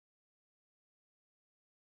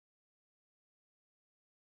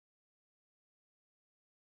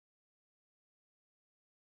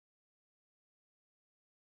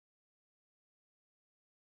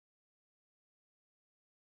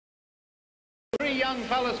Three young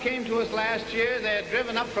fellas came to us last year. They had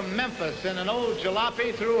driven up from Memphis in an old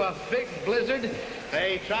jalopy through a big blizzard.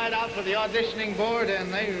 They tried out for the auditioning board,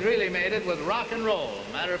 and they really made it with rock and roll.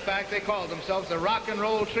 Matter of fact, they called themselves the Rock and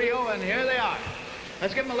Roll Trio, and here they are.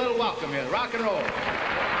 Let's give them a little welcome here. Rock and roll. All right,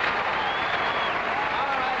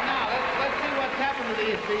 now, let's see what's happened to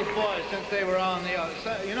these boys since they were on the...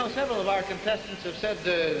 you know, several of our contestants have said,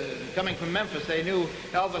 coming from Memphis, they knew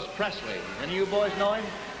Elvis Presley. Any of you boys know him?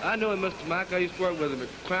 I knew him, Mr. Mike. I used to work with him at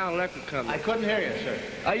Cryin Electric Company. I couldn't hear you, sir.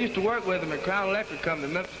 I used to work with him at Cryin Electric Company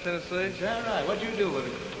in Memphis, Tennessee. Is that right? What'd you do with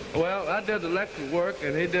him? Well, I did the electric work,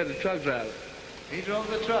 and he did the truck driving. He drove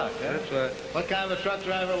the truck, huh? That's right. What kind of a truck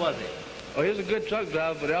driver was he? Oh, he was a good truck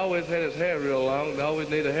driver, but he always had his hair real long. They always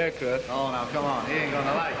need a haircut. Oh, now, come on. He ain't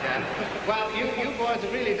gonna like that. Well, you boys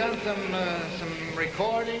have really done some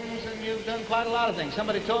recordings, and you've done quite a lot of things.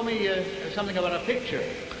 Somebody told me something about a picture.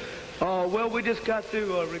 Well, we just got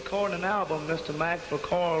through recording an album, Mr. Mac, for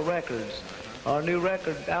Coral Records. Our new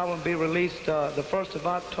record album will be released the 1st of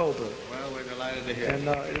October. Well, we're delighted to hear And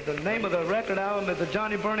the name of the record album is the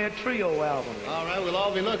Johnny Burnette Trio album. All right, we'll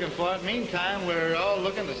all be looking for it. Meantime, we're all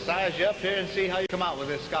looking to size you up here and see how you come out with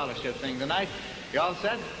this scholarship thing tonight. You all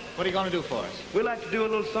set? What are you going to do for us? We like to do a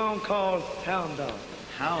little song called Hound Dog.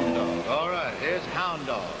 Hound Dog. All right, here's Hound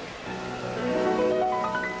Dog.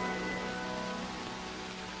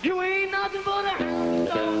 You ain't nothing but a hound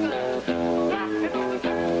dog, rockin' on the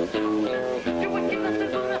ground. You ain't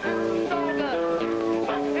nothing but a hound dog,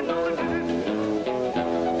 rockin' on the ground.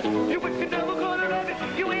 You ain't never gonna love it.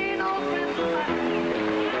 You ain't no friend of mine.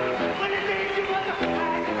 When it said you was a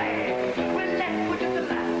high class, well, that was just a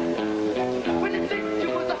lie. When it said you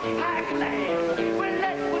was a high class, well,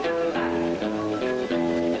 that was just a lie.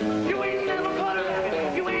 You ain't never gonna love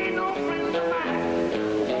it. You ain't no friend of mine.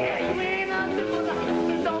 Yeah, you ain't nothing but a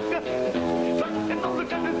hound dog. Rockin' on the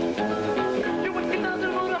ground. You ain't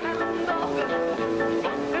nothing but a hound dog.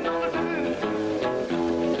 Rockin' on the ground.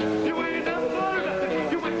 You ain't never gonna ride.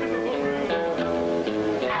 You ain't never gonna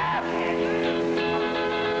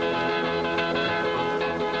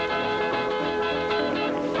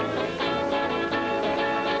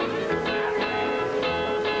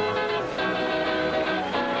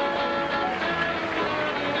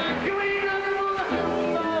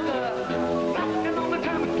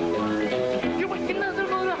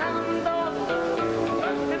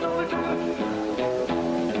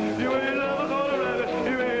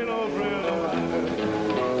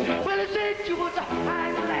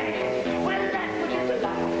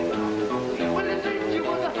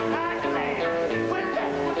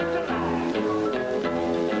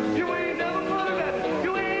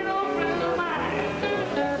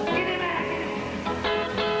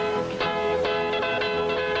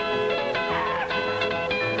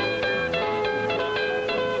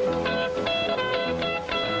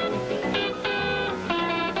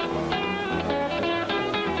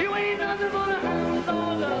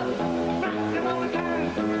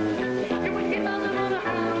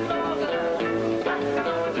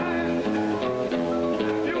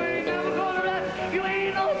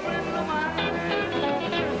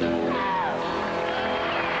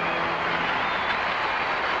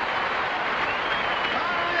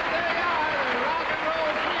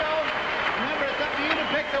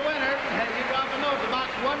the winner, and you drop a note to Box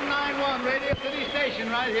 191, Radio City Station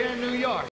right here in New York.